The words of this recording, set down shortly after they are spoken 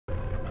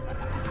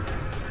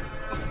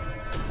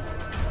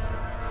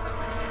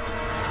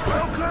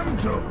Welcome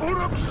to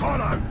Uruk's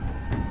Hollow!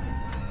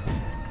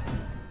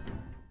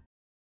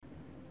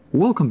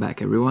 Welcome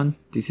back everyone,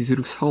 this is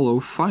Uruk's Hollow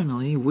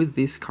finally with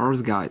this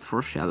car's guide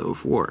for Shadow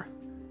of War.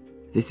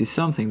 This is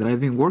something that I've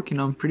been working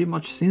on pretty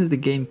much since the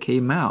game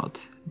came out,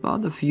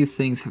 but a few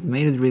things have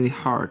made it really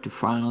hard to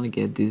finally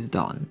get this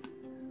done.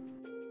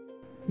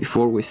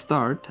 Before we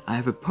start, I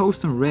have a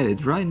post on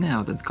Reddit right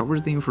now that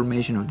covers the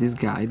information of this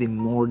guide in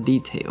more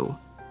detail.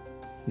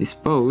 This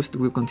post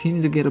will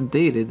continue to get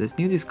updated as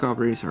new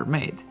discoveries are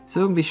made,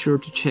 so be sure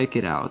to check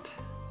it out.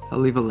 I'll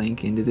leave a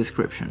link in the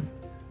description.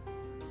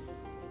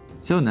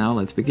 So now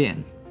let's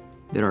begin.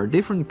 There are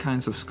different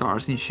kinds of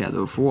scars in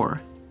Shadow of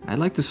War. I'd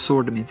like to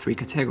sort them in 3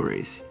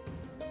 categories.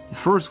 The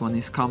first one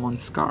is common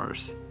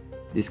scars.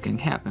 This can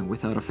happen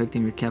without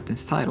affecting your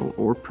captain's title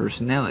or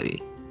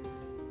personality.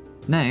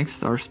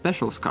 Next are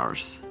special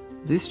scars.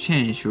 This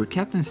changes your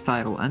captain's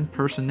title and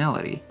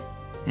personality.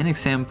 An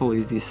example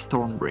is the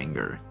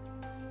Stormbringer.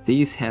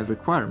 These have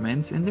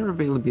requirements and their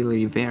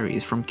availability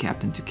varies from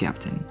captain to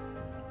captain.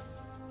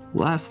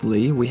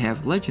 Lastly, we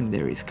have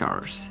legendary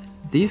scars.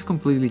 These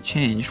completely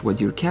change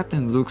what your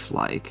captain looks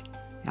like,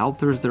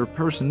 alters their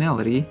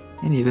personality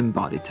and even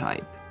body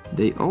type.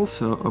 They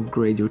also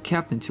upgrade your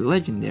captain to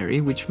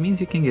legendary, which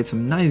means you can get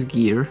some nice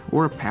gear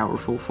or a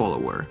powerful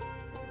follower.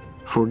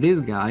 For this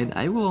guide,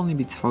 I will only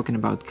be talking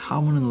about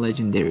common and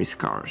legendary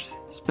scars.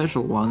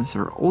 Special ones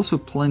are also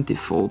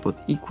plentiful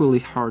but equally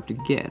hard to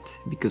get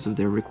because of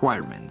their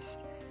requirements.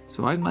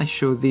 So I might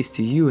show these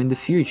to you in the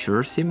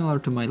future, similar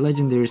to my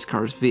legendary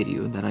scars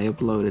video that I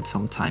uploaded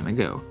some time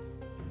ago.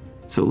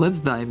 So let's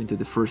dive into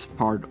the first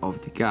part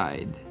of the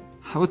guide,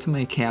 how to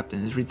make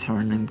captains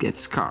return and get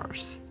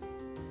scars.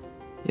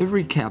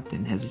 Every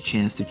captain has a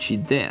chance to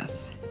cheat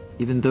death,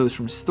 even those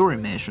from story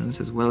missions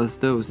as well as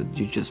those that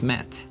you just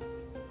met.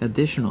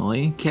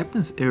 Additionally,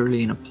 captains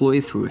early in a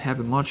playthrough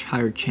have a much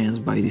higher chance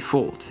by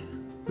default.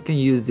 You can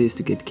use this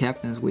to get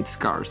captains with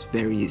scars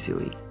very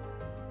easily.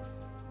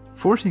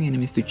 Forcing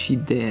enemies to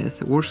cheat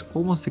death works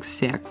almost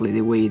exactly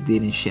the way it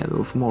did in Shadow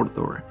of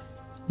Mordor.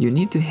 You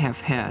need to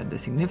have had a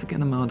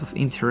significant amount of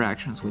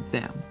interactions with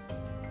them.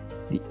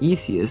 The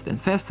easiest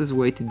and fastest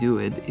way to do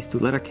it is to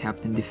let a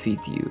captain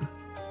defeat you.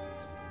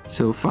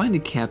 So find the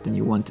captain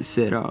you want to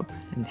set up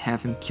and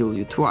have him kill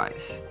you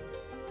twice.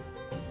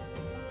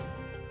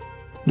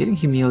 Getting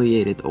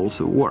humiliated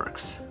also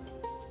works.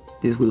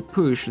 This will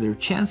push their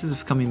chances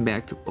of coming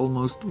back to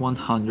almost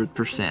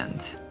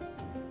 100%.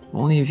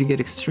 Only if you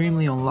get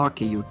extremely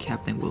unlucky your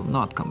captain will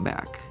not come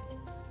back.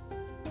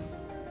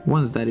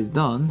 Once that is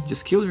done,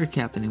 just kill your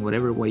captain in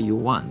whatever way you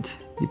want,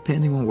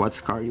 depending on what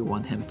scar you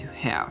want him to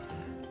have.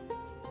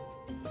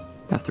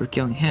 After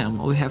killing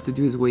him, all you have to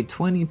do is wait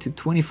 20 to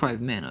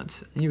 25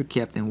 minutes and your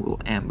captain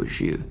will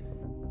ambush you.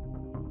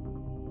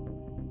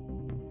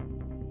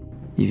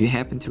 If you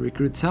happen to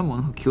recruit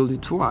someone who killed you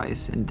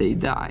twice and they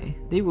die,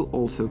 they will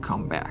also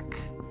come back.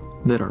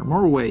 There are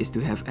more ways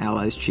to have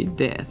allies cheat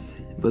death,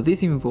 but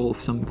this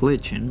involves some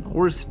glitching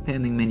or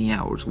spending many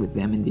hours with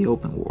them in the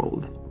open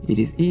world. It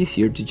is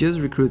easier to just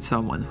recruit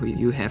someone who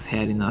you have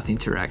had enough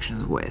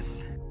interactions with.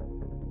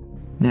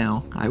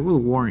 Now, I will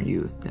warn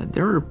you that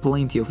there are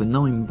plenty of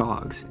annoying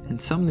bugs and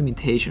some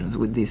limitations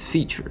with this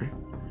feature.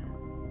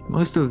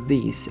 Most of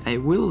these I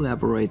will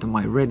elaborate on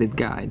my Reddit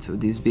guide so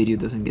this video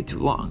doesn't get too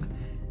long,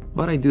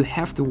 but I do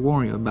have to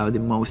warn you about the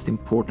most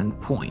important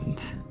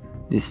point.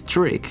 This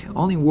trick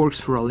only works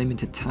for a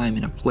limited time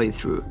in a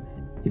playthrough.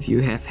 If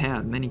you have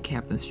had many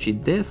captains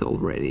cheat death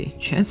already,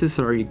 chances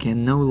are you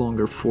can no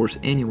longer force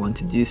anyone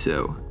to do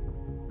so.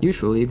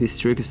 Usually this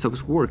trick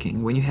stops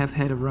working when you have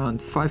had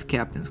around 5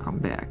 captains come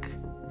back.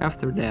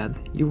 After that,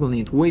 you will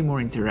need way more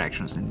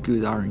interactions and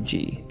good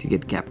RNG to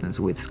get captains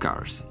with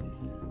scars.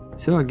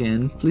 So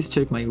again, please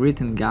check my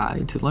written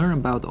guide to learn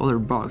about other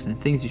bugs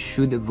and things you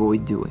should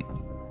avoid doing.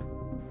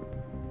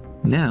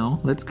 Now,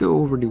 let's go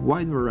over the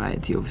wide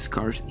variety of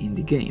scars in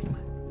the game.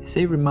 As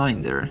a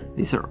reminder,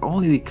 these are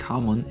only the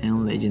common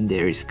and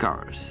legendary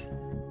scars.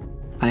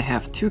 I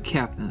have 2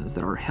 captains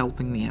that are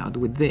helping me out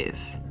with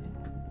this,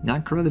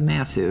 Nakra the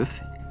Massive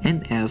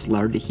and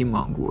Aslar the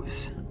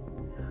Humongous.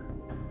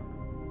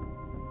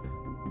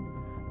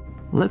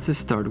 Let's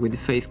start with the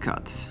face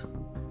cuts.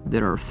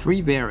 There are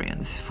 3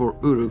 variants for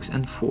Uruks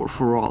and 4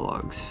 for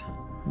Orlogs.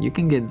 You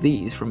can get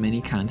these from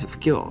any kinds of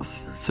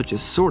kills, such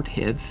as sword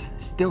hits,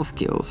 stealth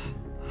kills,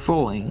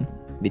 falling,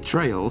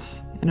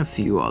 betrayals, and a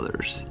few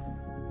others.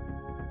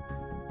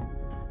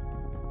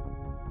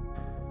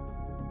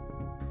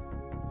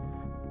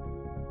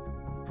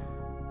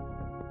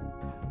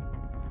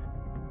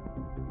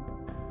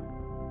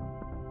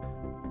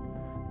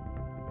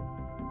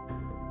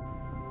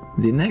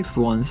 The next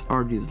ones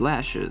are the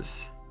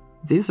slashes.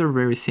 These are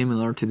very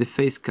similar to the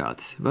face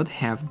cuts, but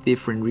have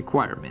different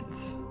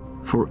requirements.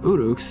 For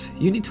Uruks,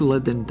 you need to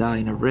let them die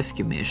in a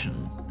rescue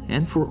mission,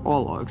 and for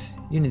Orlogs,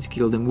 you need to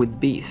kill them with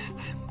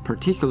beasts,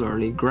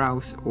 particularly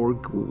grouse or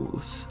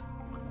ghouls.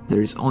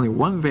 There is only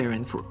 1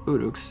 variant for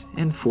Uruks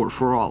and 4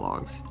 for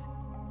Orlogs.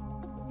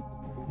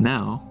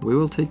 Now, we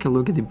will take a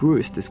look at the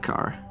Bruised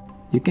scar.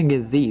 You can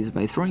get these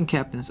by throwing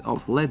captains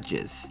off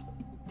ledges.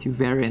 Two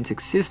variants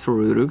exist for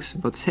Uruks,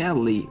 but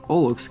sadly,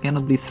 Oloks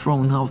cannot be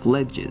thrown off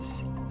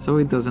ledges, so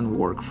it doesn't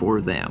work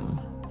for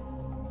them.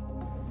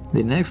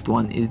 The next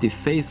one is the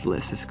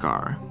Faceless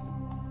Scar.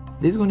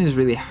 This one is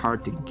really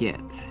hard to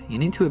get. You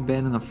need to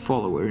abandon a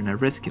follower in a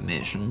rescue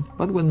mission,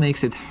 but what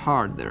makes it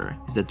harder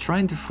is that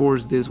trying to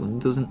force this one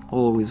doesn't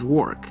always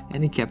work,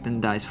 and the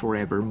captain dies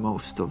forever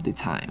most of the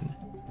time.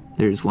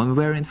 There is one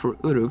variant for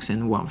Uruks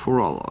and one for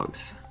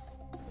Ologs.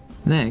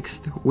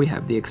 Next, we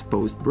have the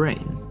Exposed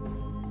Brain.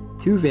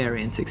 Two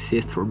variants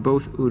exist for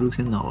both Uruks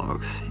and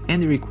Ologs,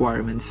 and the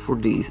requirements for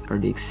these are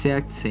the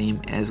exact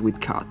same as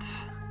with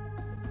cuts.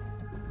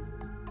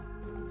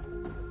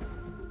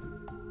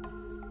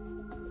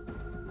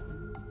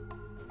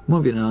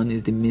 Moving on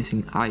is the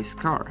Missing Eye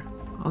Scar.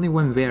 Only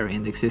one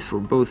variant exists for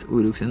both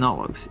Uruks and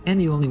Ologs, and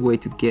the only way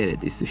to get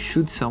it is to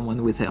shoot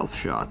someone with Elf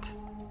Shot.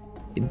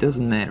 It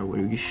doesn't matter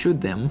where you shoot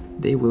them,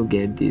 they will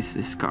get this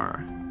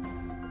scar.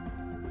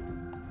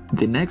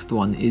 The next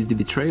one is the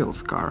Betrayal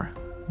Scar.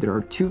 There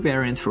are two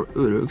variants for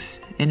Uruks,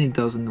 and it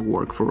doesn't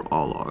work for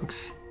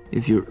Ologs.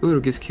 If your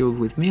Uruk is killed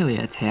with melee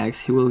attacks,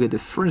 he will get the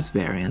first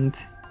variant,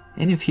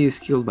 and if he is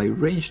killed by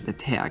ranged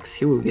attacks,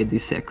 he will get the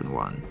second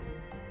one.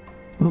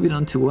 Moving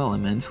on to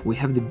elements, we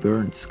have the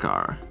Burned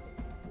Scar.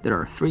 There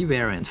are three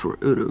variants for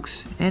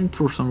Uruks, and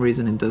for some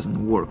reason it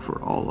doesn't work for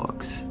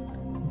Ologs.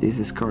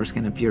 These scars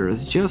can appear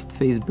as just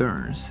face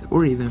burns,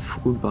 or even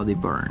full body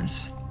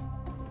burns.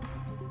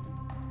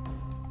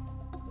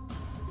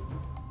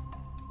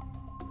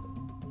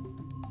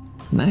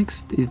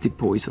 Next is the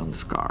Poison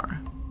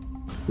Scar.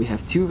 We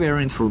have two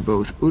variants for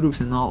both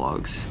Uruks and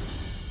Ologs.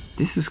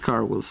 This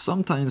scar will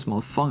sometimes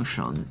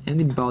malfunction, and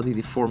the body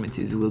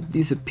deformities will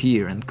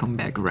disappear and come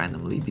back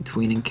randomly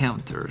between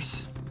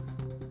encounters.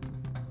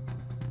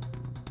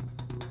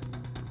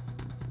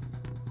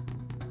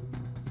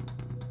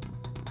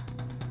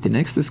 The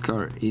next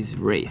scar is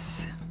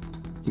Wraith.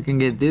 You can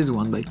get this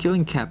one by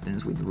killing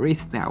captains with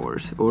Wraith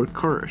powers or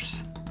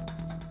Curse.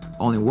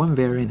 Only one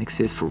variant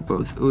exists for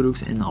both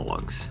Uruks and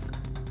Ologs.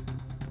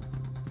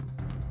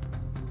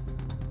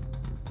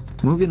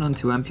 Moving on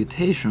to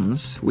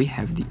amputations, we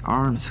have the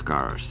Arm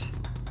Scars.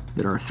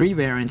 There are three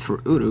variants for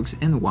Uruks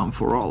and one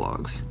for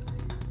Ologs.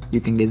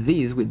 You can get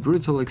these with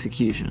brutal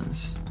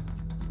executions.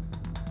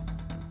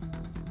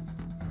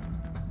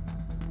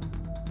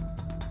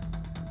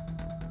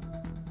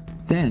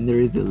 Then there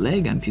is the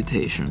Leg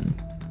Amputation.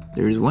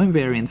 There is one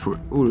variant for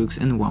Uruks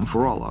and one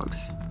for Ologs.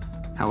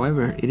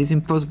 However, it is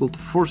impossible to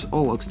force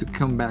Ologs to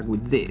come back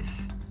with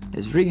this,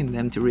 as rigging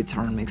them to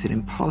return makes it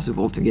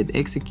impossible to get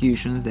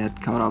executions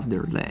that cut off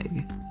their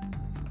leg.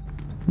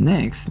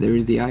 Next, there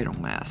is the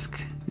Iron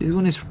Mask. This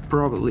one is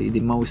probably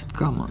the most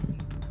common.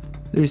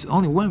 There is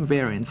only one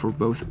variant for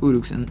both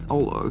Uruks and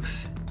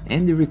Ologs,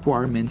 and the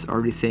requirements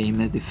are the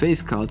same as the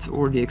face cuts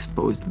or the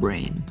exposed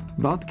brain,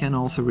 but can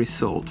also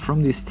result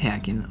from the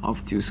stacking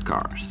of two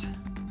scars.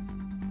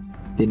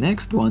 The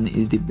next one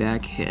is the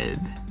Back Head.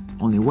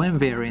 Only one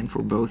variant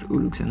for both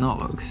Uruks and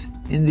Ologs,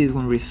 and this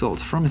one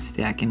results from a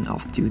stacking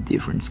of two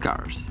different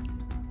scars.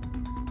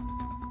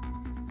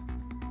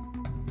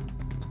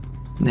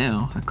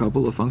 Now, a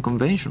couple of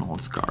unconventional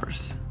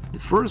scars. The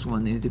first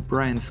one is the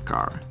Brand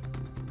Scar.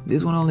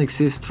 This one only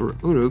exists for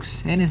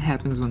Uruks, and it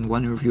happens when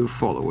one of your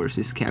followers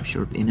is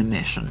captured in a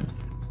mission.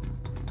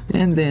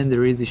 And then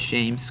there is the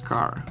Shame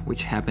Scar,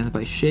 which happens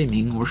by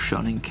shaming or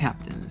shunning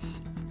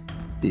captains.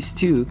 These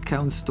two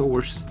counts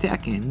towards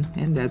stacking,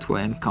 and that's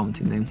why I'm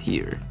counting them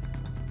here.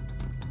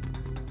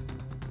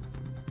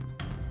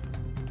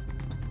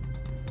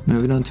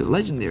 Moving on to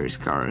legendary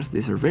scars,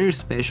 these are very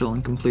special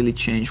and completely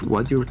change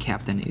what your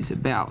captain is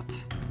about.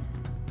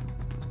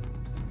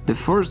 The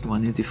first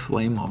one is the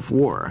Flame of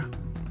War,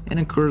 and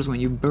occurs when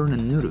you burn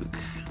an Uruk.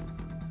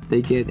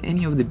 They get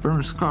any of the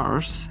burn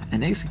scars,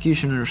 an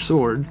executioner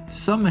sword,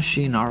 some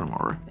machine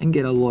armor, and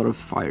get a lot of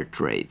fire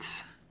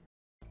traits.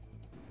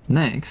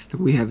 Next,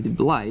 we have the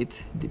Blight,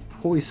 the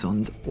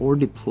Poisoned, or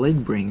the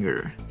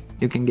Plaguebringer.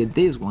 You can get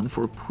this one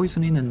for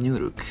poisoning an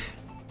Uruk.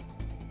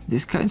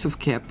 These kinds of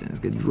captains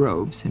get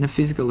robes and a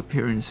physical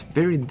appearance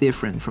very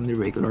different from the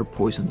regular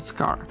Poisoned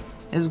Scar,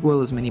 as well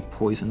as many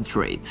poison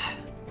traits.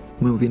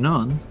 Moving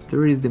on,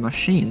 there is the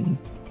Machine.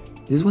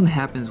 This one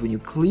happens when you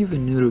cleave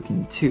an Uruk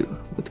in two,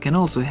 but can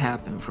also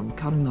happen from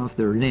cutting off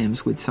their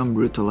limbs with some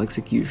brutal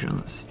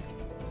executions.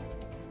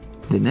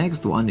 The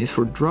next one is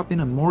for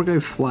dropping a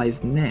Morgai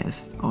fly's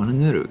nest on an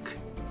Uruk.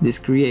 This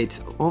creates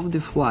of the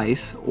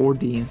flies or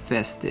the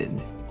infested.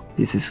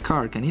 This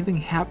scar can even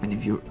happen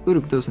if your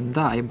Uruk doesn't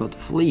die but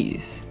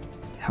flees.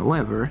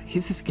 However,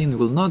 his skin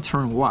will not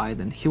turn white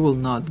and he will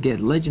not get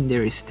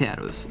legendary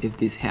status if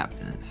this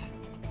happens.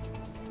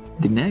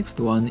 The next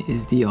one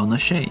is the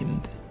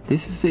Unashamed.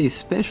 This is a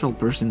special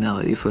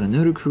personality for an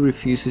Uruk who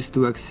refuses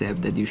to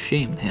accept that you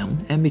shamed him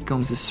and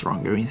becomes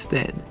stronger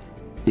instead.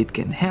 It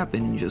can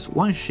happen in just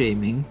one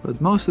shaming,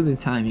 but most of the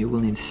time you will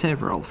need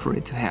several for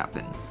it to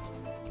happen.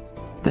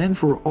 Then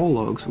for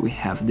Ologs we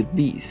have the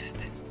Beast.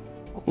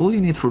 All you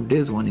need for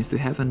this one is to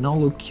have an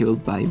Olog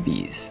killed by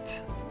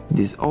Beast.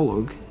 This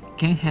Olog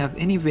can have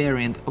any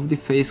variant of the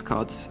face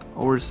cuts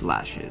or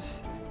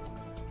slashes.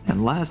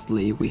 And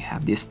lastly, we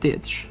have the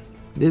stitch.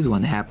 This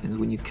one happens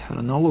when you cut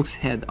an Uruk's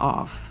head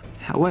off.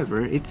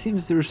 However, it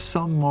seems there's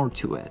some more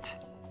to it.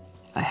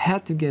 I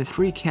had to get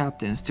 3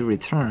 captains to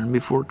return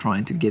before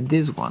trying to get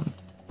this one.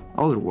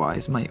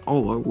 Otherwise, my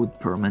Uruk would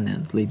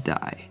permanently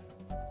die.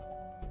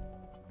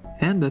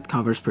 And that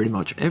covers pretty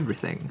much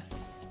everything.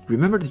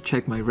 Remember to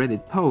check my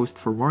Reddit post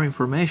for more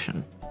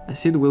information,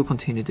 as it will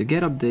continue to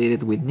get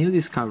updated with new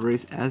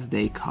discoveries as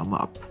they come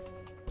up.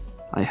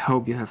 I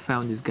hope you have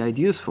found this guide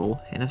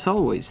useful, and as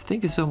always,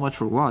 thank you so much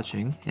for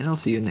watching, and I'll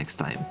see you next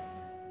time.